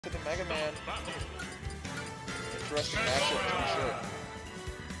to the Mega Man. Interesting matchup to be sure.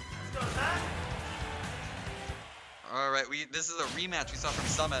 Alright, this is a rematch we saw from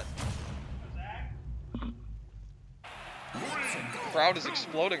Summit. The crowd is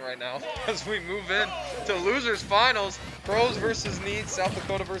exploding right now as we move in to losers finals. CrowZ versus Neet, South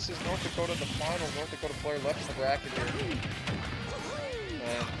Dakota versus North Dakota. The final North Dakota player left in the bracket here.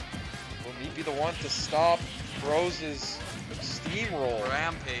 And will Neet be the one to stop CrowZ's steamroll?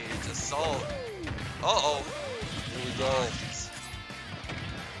 Rampage, assault. Uh-oh. Here we go.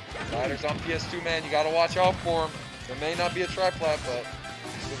 Riders on PS2, man. You gotta watch out for him. There may not be a triplat, but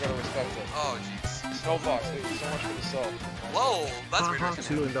you still gotta respect it. Oh, jeez. Snowbox, thank you so much for the sub. Whoa, that's weird.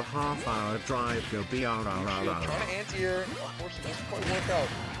 2.5 hour drive go BRRR. Trying to anti-air. Unfortunately, doesn't quite work out.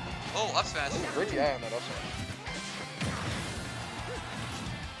 Oh, up smash. Ooh, great DI on that up smash.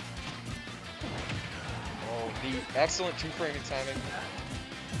 Oh, neat. Excellent two-framing timing.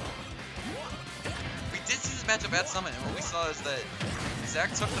 We did see this matchup at Summit, and what we saw is that Zach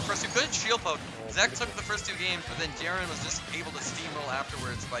took the first two. Good shield poke. Zach took the first two games, but then Jaren was just able to steamroll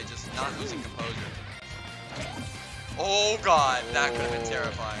afterwards by just not losing composure. Oh god, that could have been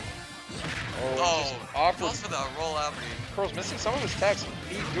terrifying. Oh, awkward. Calls for the roll out read. CrowZ missing some of his techs.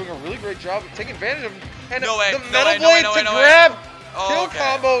 Neet doing a really great job of taking advantage of him. And No way, the no metal way, no blade way, no to way, no way. grab. Oh, Kill okay.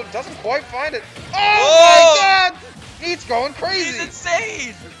 combo. Doesn't quite find it. Oh Whoa! my god! Neet's going crazy. He's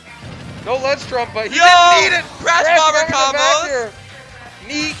insane! No ledge trump, but he Yo! didn't need it. Crash bomber combos.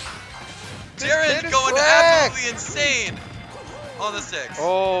 Neat. Jaren's going absolutely insane on the 6.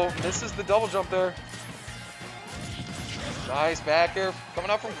 Oh, misses the double jump there. Nice back air coming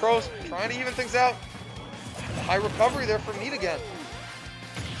out from CrowZ, trying to even things out. High recovery there from Neet again.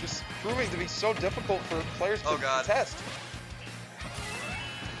 Just proving to be so difficult for players to test.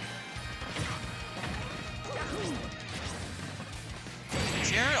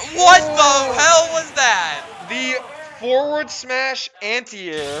 Jaren, what the hell was that? The forward smash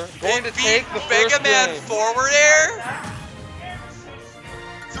anti-air going to take the Mega first Man game. forward air?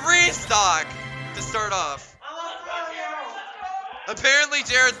 3 stock to start off. Apparently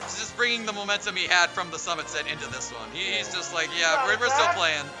Jared's just bringing the momentum he had from the Summit set into this one. He's just like, yeah, we're still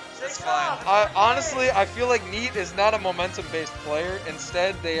playing. It's fine. Honestly, I feel like Neet is not a momentum-based player.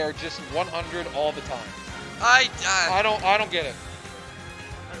 Instead, they are just 100 all the time. I don't get it.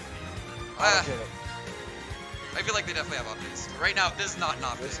 I don't get it. I feel like they definitely have updates. Right now, this is not an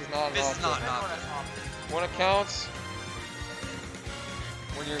update. This is not an update. When it counts,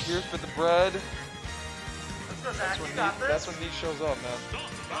 when you're here for the bread, that's when Neet shows up, man.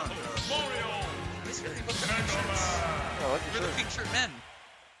 This really looks like pink shirts. Yeah, I like We're the pink shirt men.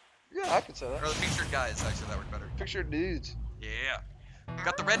 Yeah, I could say that. Or the pink shirt guys, actually, that worked better. Pink shirt dudes. Yeah.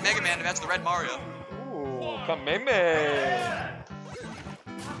 Got the red Mega Man to match the red Mario. Ooh, Kameme.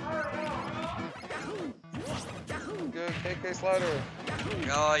 Good KK slider.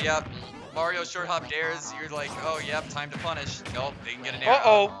 Oh, yep. Mario short hop dares. You're like, oh, yep, time to punish. Nope, they can get an air.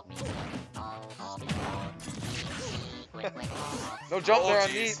 Uh-oh. No jump there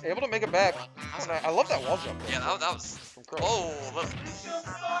on Neet. Able to make it back. I love that wall jump. Yeah, that was. From CrowZ. Oh, look.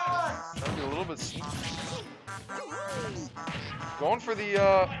 Trying to be a little bit sneaky. Going for the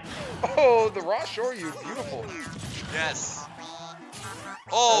oh, the raw shore you. Beautiful. Yes.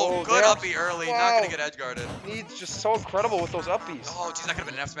 Oh, good uppie early. Wow. Not gonna get edge guarded. Neet's just so incredible with those uppies. Oh, geez, that could have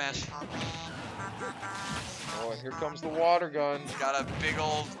been an F smash. Oh, and here comes the water gun. Got a big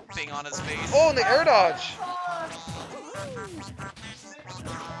old thing on his face. Oh, and the air dodge.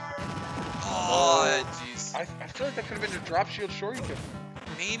 Oh, jeez. I feel like that could have been a drop shield shore you could.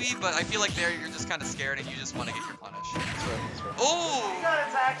 Maybe, but I feel like there you're just kind of scared and you just want to get your punish. That's right. Oh!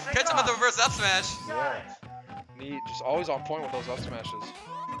 Catch him with the reverse up smash. Yeah. Neet, just always on point with those up smashes.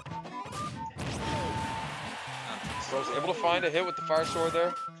 CrowZ able to find a hit with the fire sword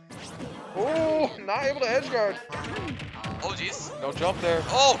there. Oh, not able to edge guard. Oh, jeez. No jump there.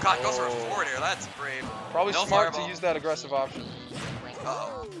 Oh, God, goes for a forward air. That's brave. Probably no smart fireball. to use that aggressive option.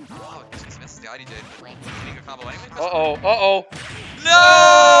 Uh-oh. Oh, just misses the IDJ. Getting a combo anyway. Uh-oh. Uh-oh.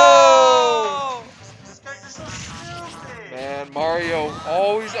 No! Man, Mario,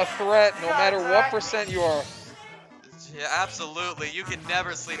 always a threat no matter what percent you are. Yeah, absolutely. You can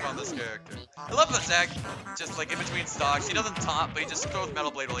never sleep on this character. I love that Zach, just like in between stocks, he doesn't taunt, but he just throws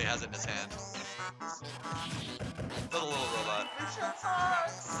Metal Blade while he has it in his hand. Little robot.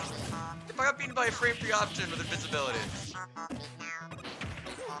 If I got beaten by a frame free option with invincibility.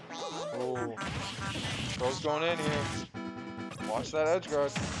 Oh, CrowZ going in here. Watch that edge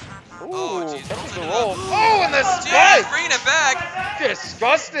guard. Ooh, Oh, geez, catches the don't roll. do Oh, and the Jeez, spike! bringing it back!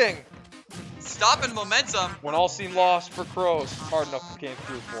 Disgusting! stopping momentum. When all seemed lost for CrowZ, hard enough came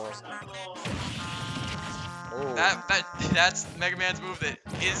through for him. Oh. That's Mega Man's move that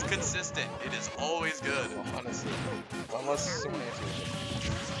is consistent. It is always good. Honestly. Unless someone answers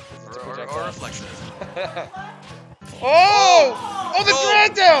it. Or reflects it. Oh! Oh, the Oh.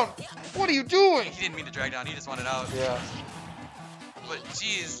 drag down! What are you doing? He didn't mean to drag down. He just wanted out. Yeah. But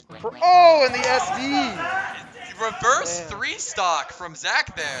jeez. Oh, and the SD! Reverse Man. 3-stock from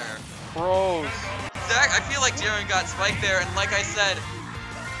Zach there. CrowZ. Zach, I feel like Darren got spiked there, and like I said,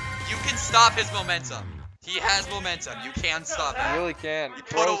 you can stop his momentum. He has momentum. You can stop You it. really can. You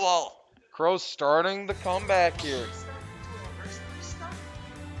put a wall. CrowZ starting the comeback here.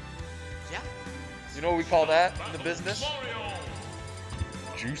 Yeah. You know what we call that in the business?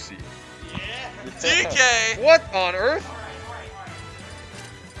 Juicy. DK! What on earth?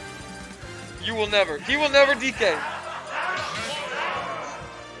 You will never. He will never DK.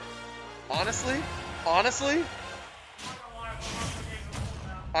 Honestly?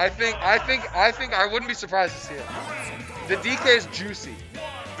 I think I wouldn't be surprised to see it. The DK is juicy.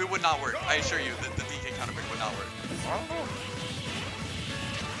 It would not work. I assure you that the DK counter pick would not work. I don't know.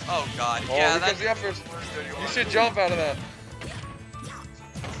 Oh god. Oh, Yeah, because the uppers. You should jump out of that.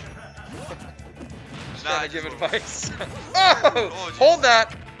 Just trying to give advice. Oh, hold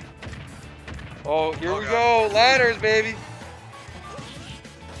that. Oh, here we go. Ladders, baby.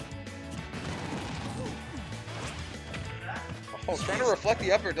 Oh, trying to reflect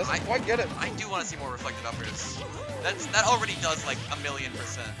the upper. Doesn't quite get it. I do want to see more reflected uppers. That already does like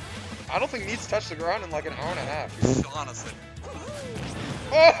 1,000,000%. I don't think Neet's touched the ground in like an hour and a half. Honestly.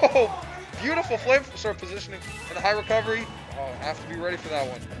 Oh, beautiful flame sword positioning and the high recovery. Oh, have to be ready for that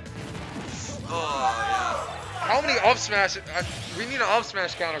one. Oh yeah. How many up smash? We need an up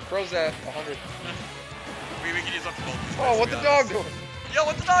smash counter. CrowZ at 100. We can use up to both. Oh, what the dog doing? Yo,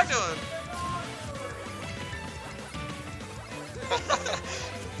 what's the dog doing?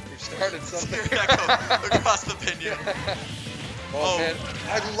 We've started something. Across the pinion. Oh, man,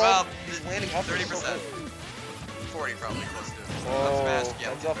 I love these landing up 30%. 40 probably close to. Oh, Smash, yeah.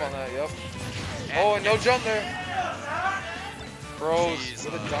 heads up on that, yep. Oh, and no jump there. CrowZ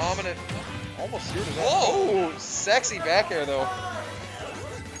with a dominant, almost through to that. Whoa! Oh, sexy back air though.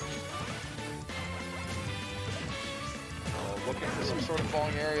 Oh, looking for some sort of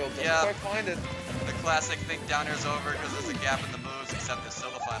falling aerial. Doesn't quite find it. The classic think down air's over because there's a gap in the moves, except there's still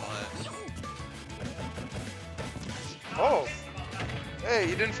the final hit. Oh. Hey,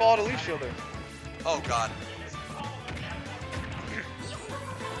 you didn't fall out of leaf shield there. Oh god.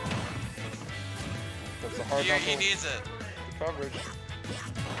 That's a hard He needs it. Coverage.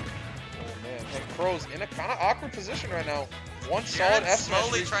 Oh man, and CrowZ in a kind of awkward position right now. One solid F smash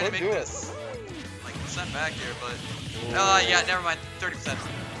slowly trying to could make do this like % back here, but yeah, never mind. 30%.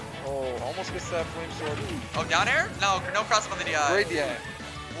 Oh, almost gets that flame sword. Oh, down air? No cross up on the DI. Great DI.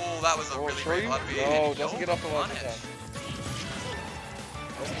 Whoa, that was a really great up B. No, doesn't get off the ledge in time.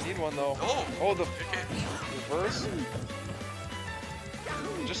 Doesn't need one though. Oh, the reverse.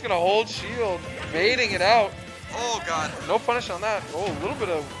 Just gonna hold shield, baiting it out. Oh god. No punish on that. Oh, a little bit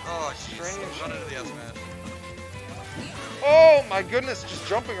of strange. Run into the F smash. Oh my goodness, just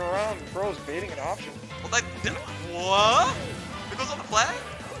jumping around. CrowZ baiting an option. Well, that what? It goes on the flag?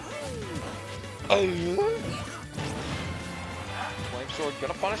 Flame sword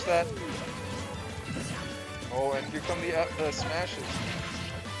gonna punish that. Oh, and here come the smashes.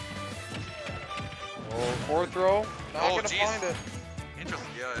 Oh, forward throw. Not gonna find it.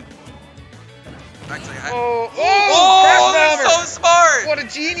 Interesting, yeah. Actually, they're so smart! What a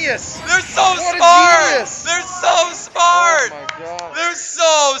genius! They're so smart! They're so smart! Oh my god. They're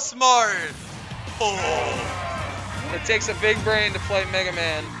so smart! It takes a big brain to play Mega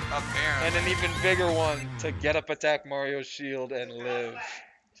Man. Apparently. And an even bigger one to get up attack Mario's shield and live.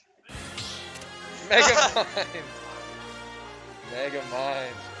 Mega Mind. Mega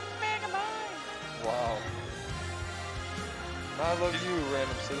Mind. Wow. I love you,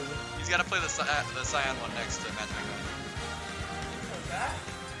 random citizen. He's got to play the Cyan one next to Matchmaker.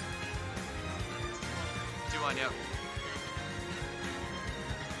 2-1, yep.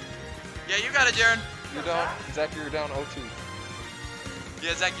 Yeah, you got it, Jaren. You're down. Zach, you're down 0-2.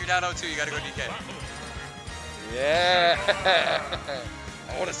 Yeah, Zach, you're down 0-2. You got to go DK. Yeah.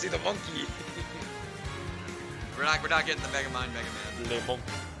 I want to see the monkey. We're not getting the Mega Man. Le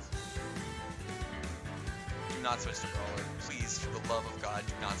monkey. Do not switch to Brawler. Please, for the love of God,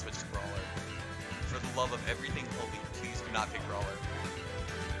 do not switch to Brawler. For the love of everything holy, please do not pick Brawler.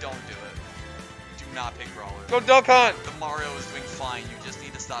 Don't do it. Do not pick Brawler. Go Duck Hunt! The Mario is doing fine. You just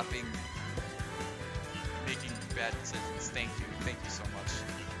need to stop making bad decisions. Thank you so much.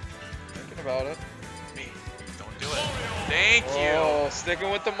 Thank thinking about it. Me. Don't do it. Thank you. Oh,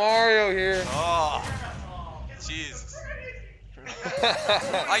 sticking with the Mario here. Oh. Jesus.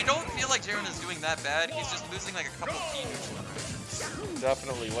 I don't feel like Jaren is doing that bad. He's just losing like a couple key neutral.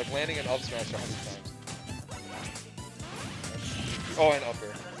 Definitely, like landing an up smash 100 times. Oh, and up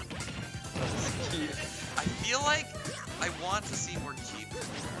air. I feel like I want to see more keep.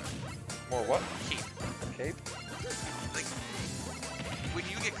 More what? Keep. Cape? Like, when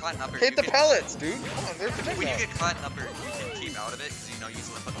you get caught in upper, Hit the pellets, dude. Come on, they're projectile. when you get caught in upper, you can keep out of it because you know you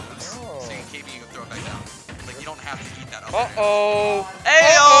slip on the loose. Oh. So you can keep it, you can throw it back down. Like you don't have to eat that upper. Uh-oh.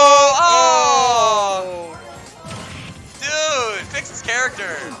 Ayo! Oh! Dude, fix his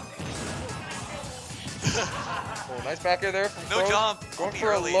character. Oh, nice back air there from No CrowZ. jump. Going Only for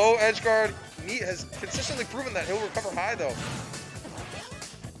early. a low edge guard. Neet has consistently proven that he'll recover high, though.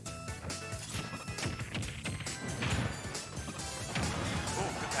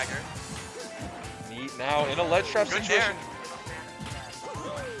 Ooh, good backer. Neet now in a ledge trap Good situation. there.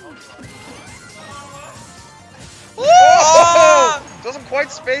 Oh! Doesn't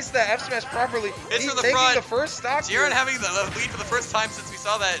quite space that F smash properly. Hits Neet from the taking front. the first stock here. Jaren having the lead for the first time since we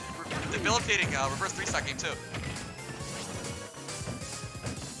saw that debilitating reverse 3-stock game too.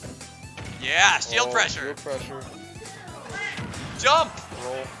 Yeah, shield pressure. Shield pressure. Jump!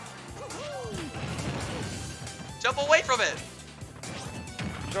 Roll. Jump away from it.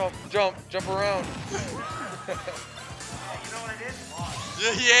 Jump, jump, jump around.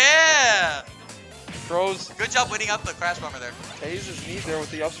 Yeah! CrowZ Good job winning up the crash bomber there. tases Neet there with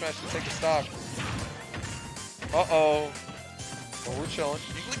the up smash to take the stock. Uh-oh. But we're chilling.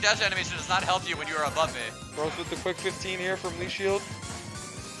 Inkling dash animation does not help you when you are above me. CrowZ with the quick 15 here from Lee Shield.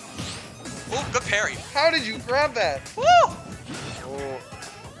 Oh, good parry. How did you grab that? Woo! Oh.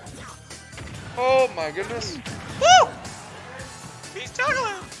 Oh my goodness. Woo! He's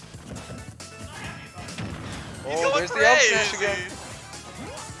juggling. He's Oh, going there's the up crazy. smash again.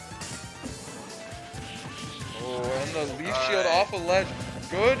 Oh, and the leaf shield off a ledge.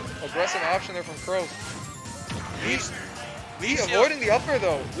 Good aggressive option there from CrowZ. Neet Leaf shield. avoiding the upper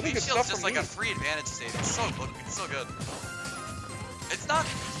though. Really Leaf good shield's stuff just from like a Neet. free advantage state. It's so good. It's not.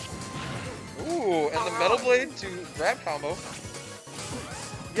 Ooh, and the metal blade to grab combo.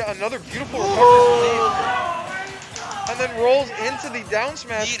 Yeah, another beautiful recovery from Neet. And then rolls into the down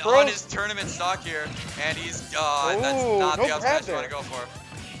smash. Neet CrowZ. on his tournament stock here, and he's that's Ooh, not no the up grab smash you want to there. go for.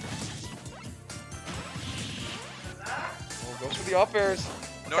 Oh, goes for the up airs.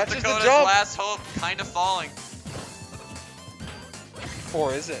 North Catches the Dakota's jump. last hope, kind of falling.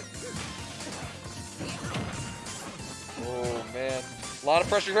 Or is it? Oh man, a lot of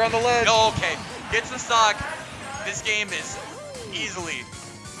pressure here on the ledge. Okay, gets the stock. This game is easily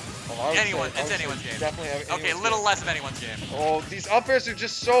Oh, I would say- anyone's. I It's would say anyone's game. Definitely have Okay, a anyone's little game. less of anyone's game. Oh, these up airs are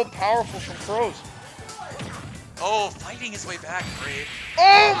just so powerful from CrowZ. Oh, fighting his way back, great.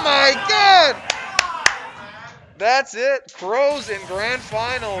 Oh my god! That's it. CrowZ in grand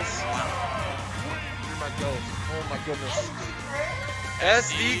finals. Here my goes. Oh my goodness.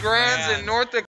 SD Grands in North Dakota.